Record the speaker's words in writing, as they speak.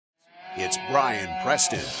It's Brian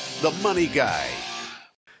Preston, the money guy.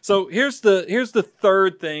 So here's the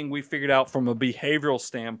third thing we figured out from a behavioral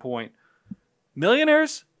standpoint.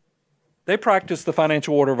 Millionaires, they practice the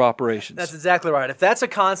financial order of operations. That's exactly right. If that's a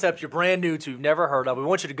concept you're brand new to, you've never heard of, we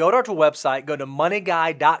want you to go to our website, go to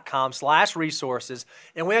moneyguy.com/resources,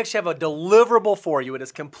 and we actually have a deliverable for you. It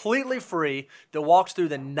is completely free that walks through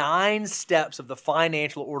the 9 steps of the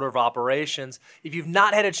financial order of operations. If you've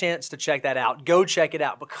not had a chance to check that out, go check it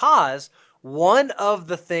out, because one of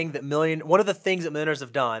the things that millionaires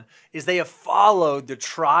have done is they have followed the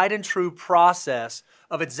tried and true process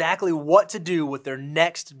of exactly what to do with their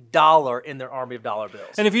next dollar in their army of dollar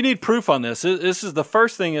bills. And if you need proof on this is the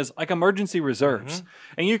first thing is like emergency reserves.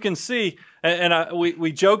 Mm-hmm. And you can see,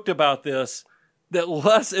 we joked about this, that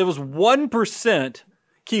it was 1%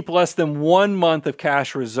 keep less than 1 month of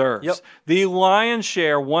cash reserves. Yep. The lion's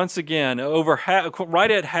share, once again, over half,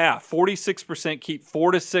 right at half, 46% keep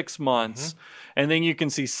 4 to 6 months. Mm-hmm. And then you can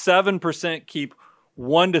see 7% keep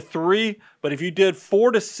 1 to 3, but if you did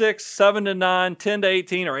 4 to 6, 7 to 9, 10 to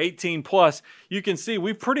 18, or 18 plus, you can see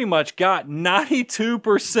we've pretty much got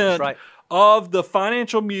 92% of the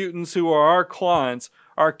financial mutants who are our clients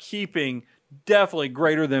are keeping definitely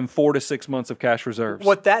greater than 4 to 6 months of cash reserves.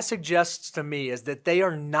 What that suggests to me is that they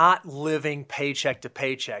are not living paycheck to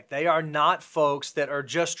paycheck. They are not folks that are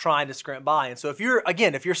just trying to scrimp by. And so if you're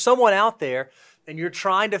someone out there and you're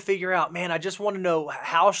trying to figure out, man, I just want to know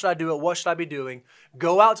how should I do it? What should I be doing?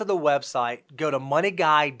 Go out to the website, go to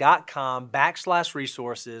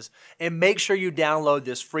moneyguy.com/resources, and make sure you download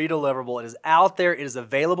this free deliverable. It is out there. It is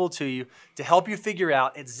available to you to help you figure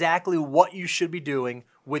out exactly what you should be doing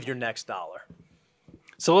with your next dollar.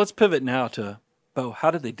 So let's pivot now to, Bo, how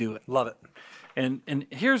did they do it? Love it. And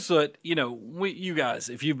here's what, you guys,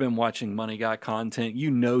 if you've been watching Money Guy content, you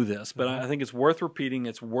know this, but I think it's worth repeating.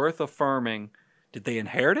 It's worth affirming. Did they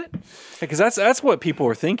inherit it? Because that's what people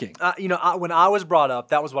are thinking. When I was brought up,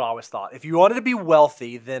 that was what I always thought. If you wanted to be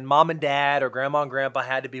wealthy, then mom and dad or grandma and grandpa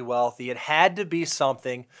had to be wealthy. It had to be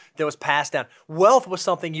something that was passed down. Wealth was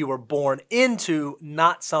something you were born into,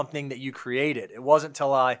 not something that you created. It wasn't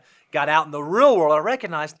until I got out in the real world I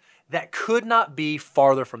recognized that could not be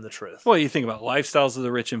farther from the truth. Well, you think about Lifestyles of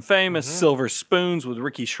the Rich and Famous, Silver Spoons with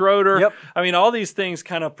Ricky Schroeder. Yep. I mean, all these things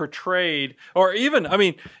kind of portrayed, or even,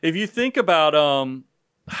 if you think about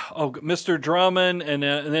Mr. Drummond, and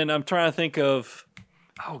then I'm trying to think of,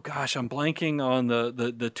 I'm blanking on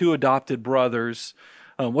the two adopted brothers.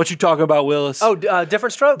 What you talking about, Willis?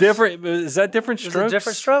 Different Strokes. Is that Different Strokes? Is it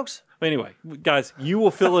Different Strokes? Anyway, guys, you will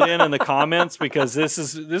fill it in the comments, because this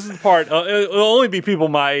is the part. It'll only be people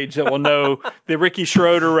my age that will know the Ricky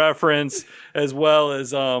Schroeder reference, as well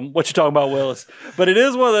as what you're talking about, Willis. But it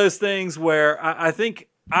is one of those things where I think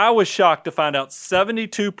I was shocked to find out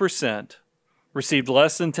 72% received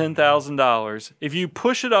less than $10,000. If you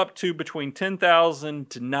push it up to between $10,000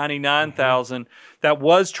 to $99,000, that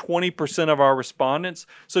was 20% of our respondents.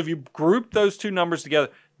 So if you group those two numbers together,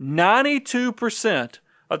 92%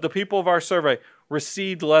 of the people of our survey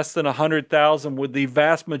received less than $100,000, with the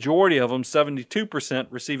vast majority of them, 72%,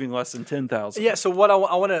 receiving less than $10,000. Yeah. So what I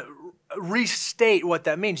want to restate what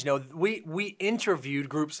that means. We interviewed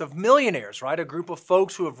groups of millionaires, right? A group of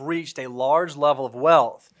folks who have reached a large level of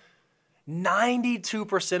wealth.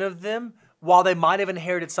 92% of them, while they might have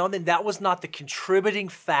inherited something, that was not the contributing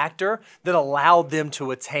factor that allowed them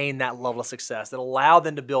to attain that level of success, that allowed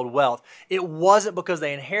them to build wealth. It wasn't because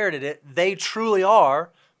they inherited it. They truly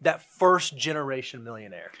are that first generation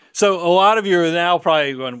millionaire. So a lot of you are now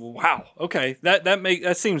probably going, wow, okay,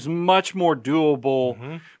 that seems much more doable.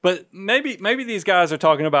 Mm-hmm. But maybe these guys are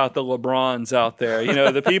talking about the LeBrons out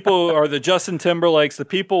there, the people, or the Justin Timberlakes, the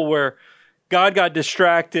people where God got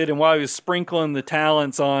distracted, and while he was sprinkling the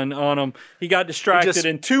talents on them, he got distracted,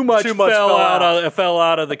 and too much fell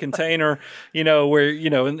out of the container.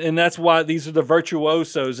 And that's why these are the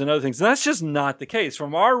virtuosos and other things. And that's just not the case.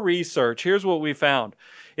 From our research, here's what we found: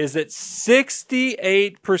 is that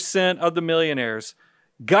 68% of the millionaires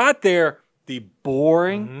got there the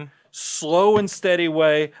boring, slow and steady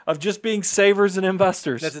way of just being savers and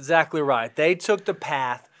investors. That's exactly right. They took the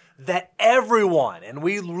path that everyone, and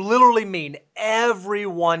we literally mean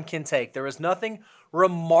everyone, can take. There is nothing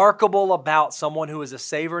remarkable about someone who is a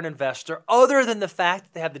saver and investor other than the fact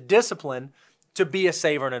that they have the discipline to be a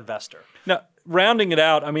saver and investor. Now, rounding it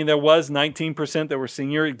out, there was 19% that were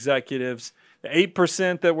senior executives,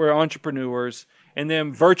 8% that were entrepreneurs, and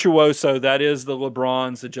then virtuoso, that is the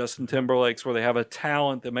LeBrons, the Justin Timberlakes, where they have a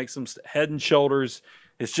talent that makes them head and shoulders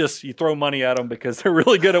It's just you throw money at them because they're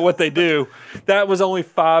really good at what they do. That was only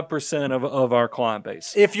 5% of our client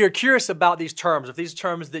base. If you're curious about these terms, if these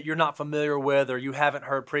terms that you're not familiar with or you haven't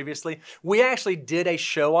heard previously, we actually did a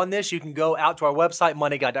show on this. You can go out to our website,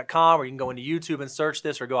 moneyguy.com, or you can go into YouTube and search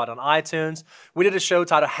this, or go out on iTunes. We did a show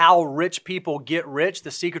titled How Rich People Get Rich,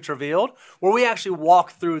 The Secrets Revealed, where we actually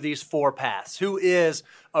walk through these 4 paths. Who is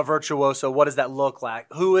a virtuoso? What does that look like?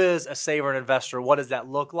 Who is a saver and investor? What does that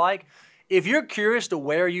look like? If you're curious to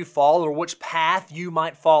where you fall or which path you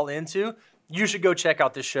might fall into, you should go check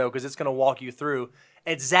out this show because it's going to walk you through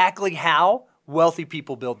exactly how wealthy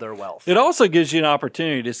people build their wealth. It also gives you an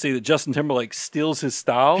opportunity to see that Justin Timberlake steals his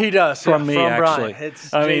style. He does from me, from actually.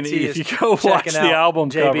 I mean, if you go watch the album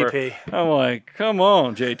JBP. cover, I'm like, come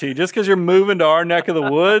on, JT, just because you're moving to our neck of the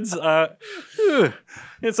woods,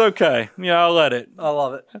 it's okay. Yeah, I'll let it. I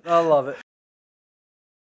love it.